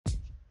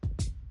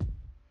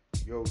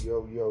Yo,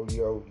 yo, yo,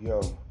 yo, yo.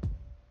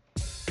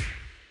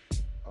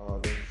 All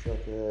them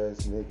sucker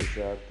ass niggas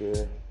out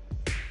there.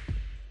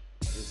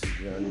 This is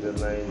Young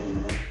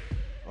Delaney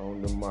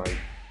on the mic.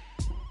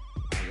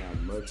 I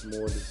got much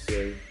more to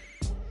say,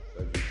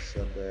 but you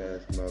sucker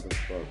ass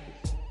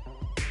motherfuckers.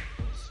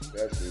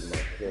 Especially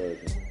my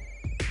cousin,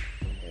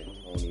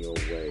 Antonio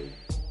Wade.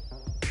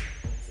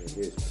 And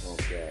his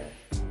punk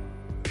ass.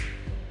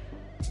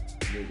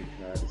 Nigga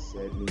tried to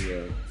set me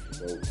up to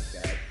go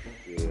back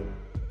to jail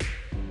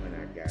when I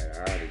got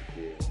out of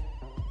jail.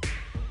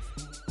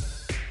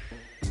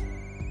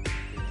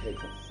 Take a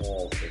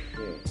fall for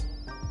him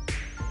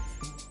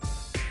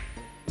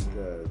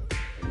because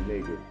a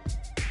nigga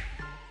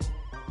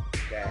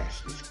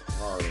bashed his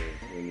car in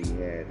when he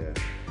had an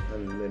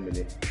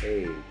unlimited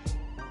edge,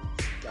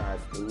 sky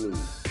blue,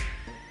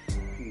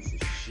 piece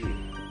of shit.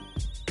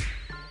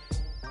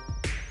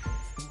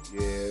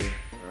 Yeah,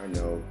 I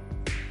know.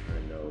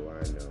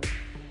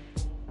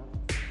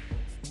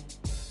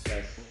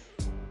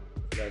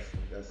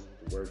 That's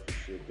the worst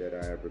shit that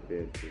I ever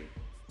been through.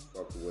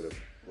 Fucking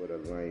with a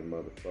lame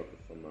motherfucker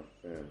from my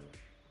family.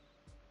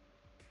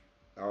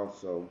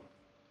 Also,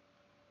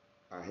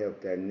 I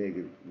helped that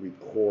nigga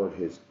record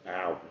his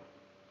album.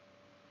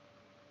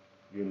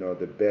 You know,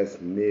 the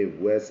best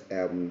Midwest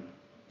album,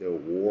 the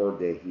award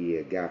that he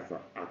had got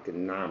for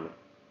economic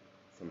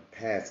from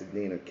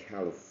Pasadena,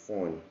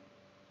 California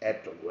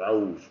at the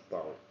Rose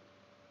Bowl.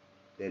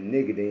 That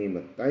nigga didn't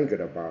even think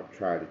about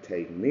trying to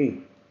take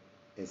me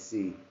and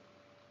see,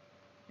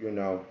 you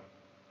know,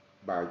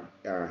 by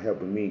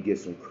helping me get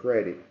some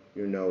credit,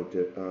 you know,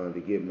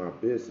 to get my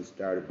business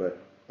started. But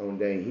only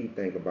thing he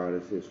think about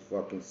is his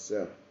fucking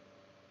self.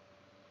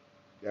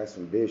 That's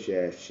some bitch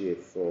ass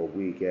shit for a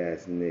weak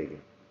ass nigga.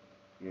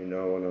 You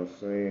know what I'm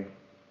saying?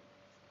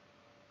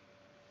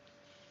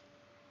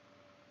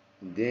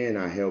 Then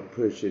I helped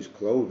push his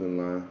clothing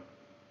line.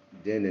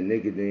 Then the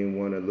nigga didn't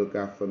want to look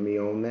out for me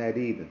on that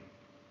either.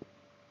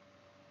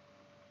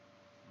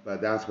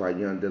 But that's why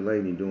Young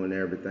Delaney doing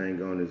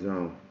everything on his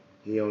own.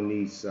 He don't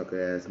need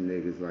sucker ass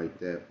niggas like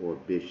that or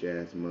bitch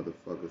ass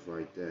motherfuckers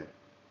like that.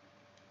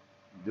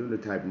 Do the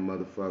type of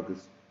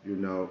motherfuckers, you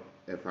know,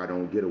 if I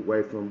don't get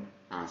away from them,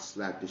 I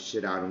slap the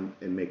shit out of them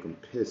and make them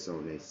piss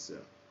on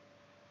themselves.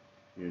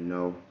 You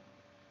know?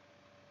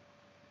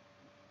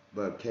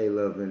 But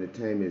K-Love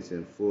Entertainment is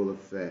in full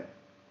effect.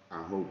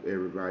 I hope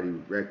everybody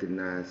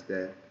recognize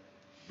that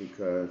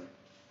because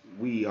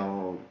we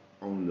all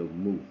on the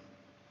move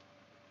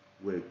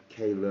with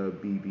K-Love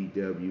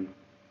BBW,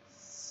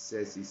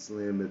 Sassy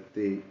Slim and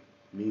Thick,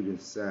 medium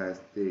size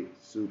thick,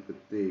 super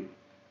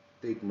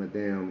thick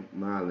Madame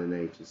Modeling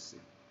Agency.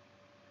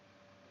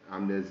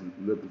 I'm just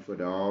looking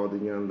for all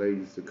the young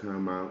ladies to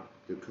come out,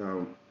 to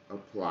come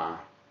apply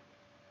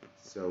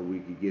so we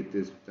can get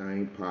this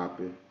thing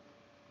popping.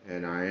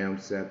 And I am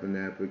accepting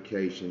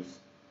applications.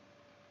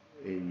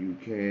 And you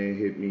can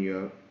hit me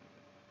up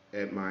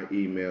at my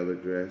email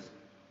address.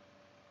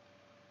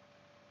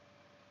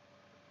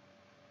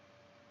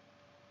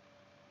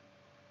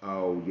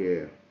 Oh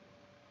yeah.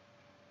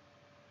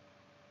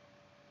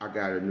 I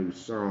got a new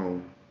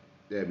song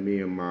that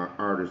me and my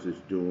artist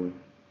is doing.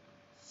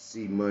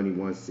 C Money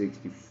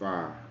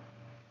 165.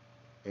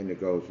 And it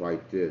goes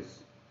like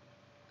this.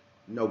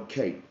 No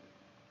cape.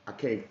 I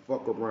can't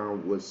fuck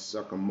around with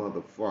sucker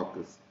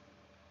motherfuckers.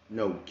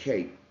 No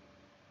cape.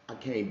 I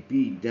can't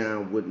be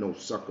down with no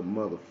sucker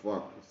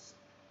motherfuckers.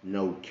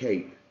 No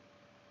cape.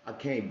 I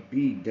can't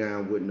be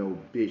down with no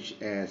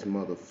bitch ass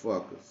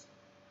motherfuckers.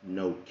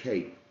 No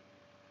cape.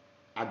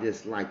 I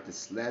just like to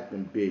slap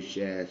them bitch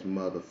ass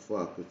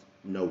motherfuckers.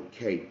 No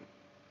cape.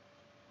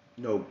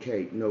 No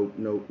cape. No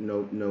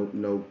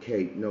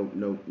cape.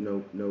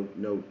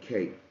 No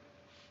cape.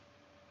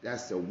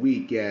 That's a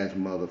weak ass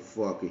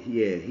motherfucker.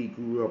 Yeah, he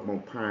grew up on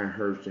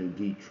Pinehurst in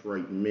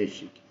Detroit,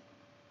 Michigan.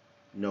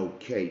 No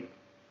cape.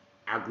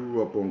 I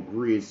grew up on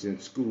Grits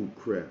and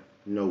Schoolcraft.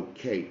 No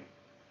cape.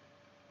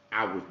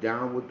 I was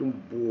down with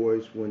them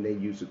boys when they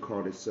used to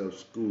call themselves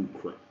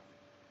Schoolcraft.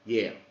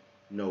 Yeah,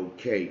 no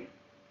cape.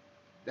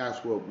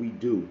 That's what we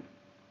do.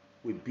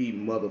 We beat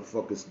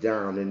motherfuckers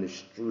down in the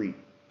street.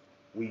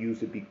 We used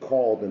to be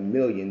called the $1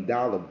 Million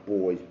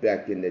Boys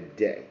back in the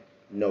day.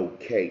 No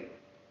cape.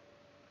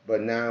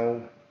 But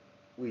now,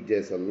 we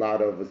just a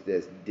lot of us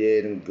that's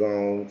dead and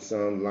gone.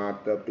 Some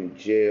locked up in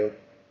jail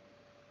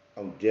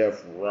on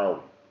death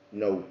row.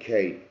 No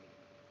cape.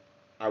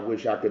 I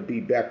wish I could be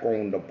back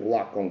on the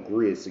block on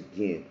Grits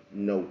again.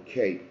 No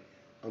cape.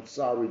 I'm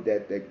sorry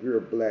that girl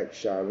Black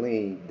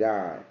Charlene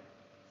died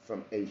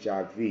from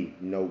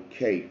HIV. No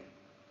cape.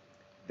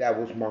 That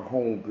was my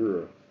home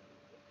girl.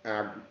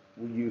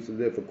 We used to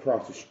live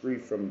across the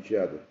street from each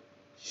other.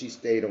 She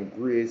stayed on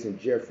Grits and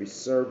Jeffrey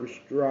Service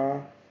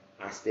Drive.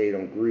 I stayed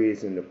on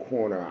Grits in the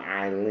corner of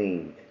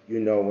Eileen. You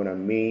know what I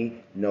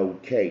mean? No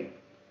cape.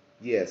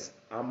 Yes,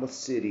 I'm a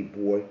city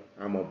boy.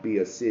 I'm going to be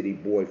a city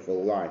boy for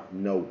life.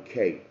 No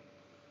cape.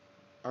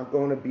 I'm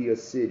going to be a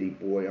city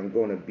boy. I'm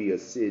going to be a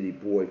city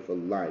boy for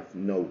life.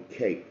 No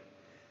cape.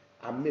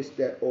 I miss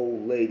that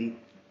old lady.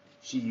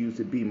 She used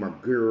to be my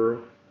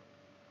girl.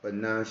 but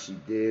now she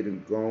dead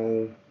and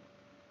gone.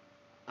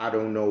 I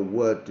don't know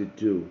what to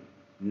do.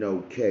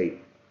 No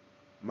cape.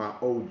 My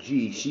OG,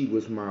 she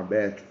was my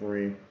best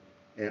friend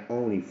and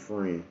only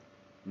friend.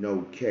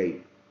 No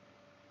cape.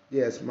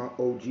 Yes, my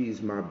OG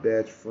is my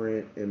best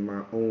friend and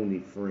my only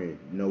friend.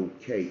 No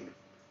cape.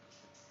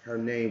 Her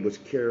name was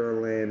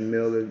Carol Ann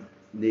Miller,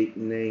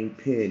 nicknamed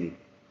Penny.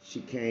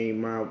 She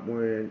came out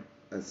wearing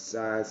a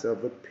size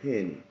of a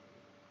penny.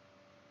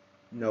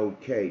 No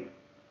cape.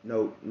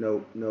 No,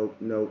 no, no,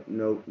 no,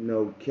 no,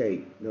 no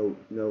cape. No,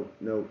 no,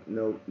 no,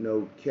 no,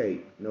 no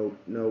cape. No,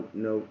 no,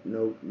 no,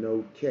 no,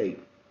 no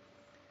cape.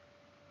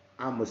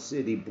 I'm a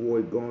city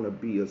boy, gonna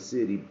be a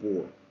city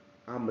boy.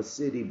 I'm a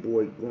city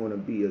boy, gonna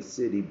be a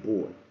city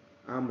boy.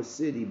 I'm a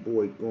city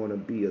boy, gonna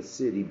be a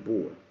city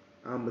boy.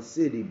 I'm a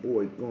city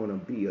boy, gonna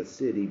be a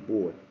city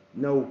boy.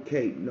 No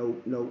cape, no,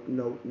 no,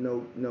 no,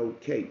 no, no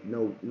cape,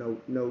 no, no,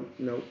 no,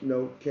 no,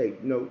 no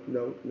cape, no,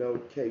 no, no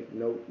cape,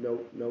 no, no,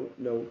 no,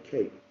 no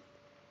cape.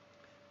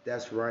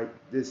 That's right,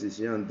 this is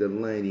Young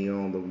Delaney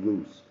on the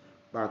loose.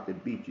 About to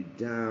beat you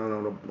down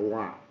on the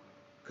block,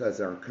 cause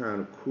I'm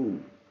kinda cool.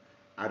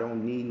 I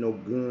don't need no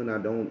gun, I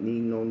don't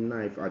need no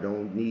knife, I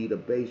don't need a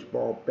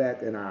baseball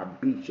bat, and I'll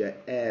beat your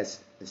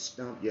ass and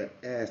stomp your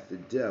ass to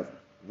death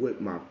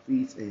with my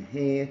feet and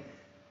hand.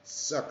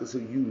 Suckers who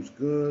use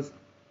guns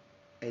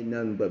ain't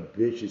nothing but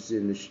bitches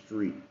in the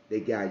street. They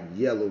got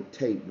yellow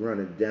tape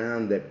running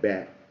down their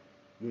back,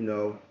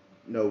 no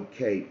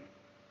cape.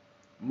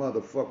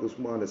 Motherfuckers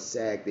wanna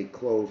sag their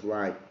clothes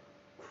like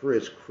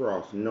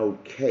crisscross, no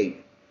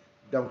cape.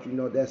 Don't you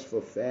know that's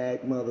for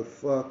fag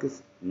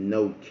motherfuckers?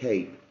 No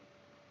cape.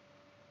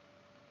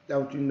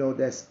 Don't you know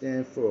that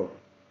stands for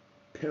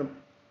pimp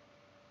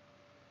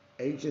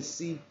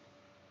agency?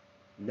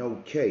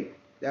 No cape.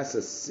 That's a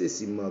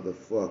sissy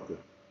motherfucker.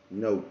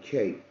 No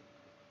cape.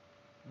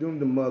 Them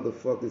the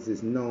motherfuckers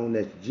is known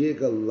as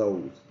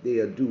gigolos.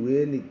 They'll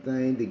do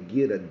anything to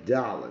get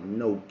 $1.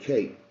 No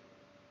cape.